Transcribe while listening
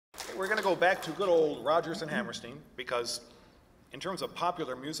we're going to go back to good old Rodgers and Hammerstein, because in terms of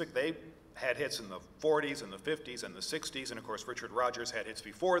popular music, they had hits in the 40s and the 50s and the 60s, and of course Richard Rodgers had hits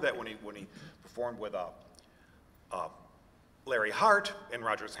before that when he performed with Larry Hart, and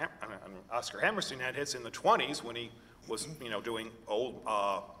Oscar Hammerstein had hits in the 20s when he was doing old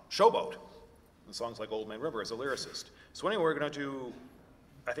Showboat and songs like Old Man River as a lyricist. So anyway, we're going to do,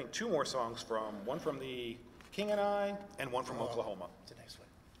 I think, two more songs, one from the King and I and one from Oklahoma. It's a nice one.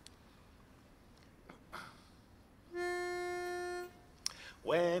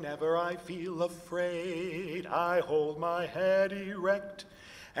 Whenever I feel afraid, I hold my head erect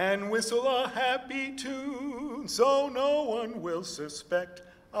and whistle a happy tune so no one will suspect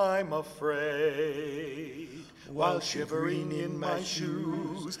I'm afraid. While shivering in my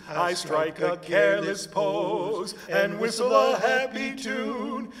shoes, I strike a careless pose and whistle a happy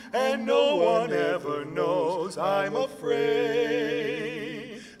tune, and no one ever knows I'm afraid.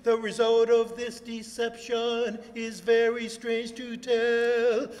 The result of this deception is very strange to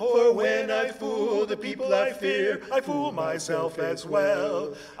tell. For when I fool the people I fear, I fool myself as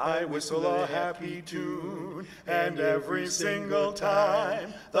well. I whistle a happy tune, and every single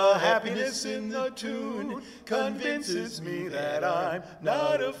time, the happiness in the tune convinces me that I'm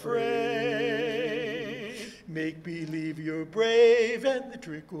not afraid. Make believe you're brave, and the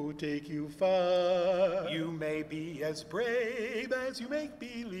trick will take you far. You may be as brave as you make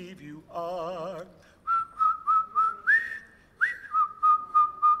believe you are.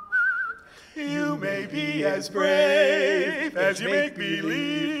 You may be as brave as you make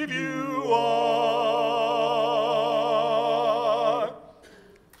believe you are.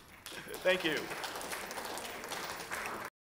 Thank you.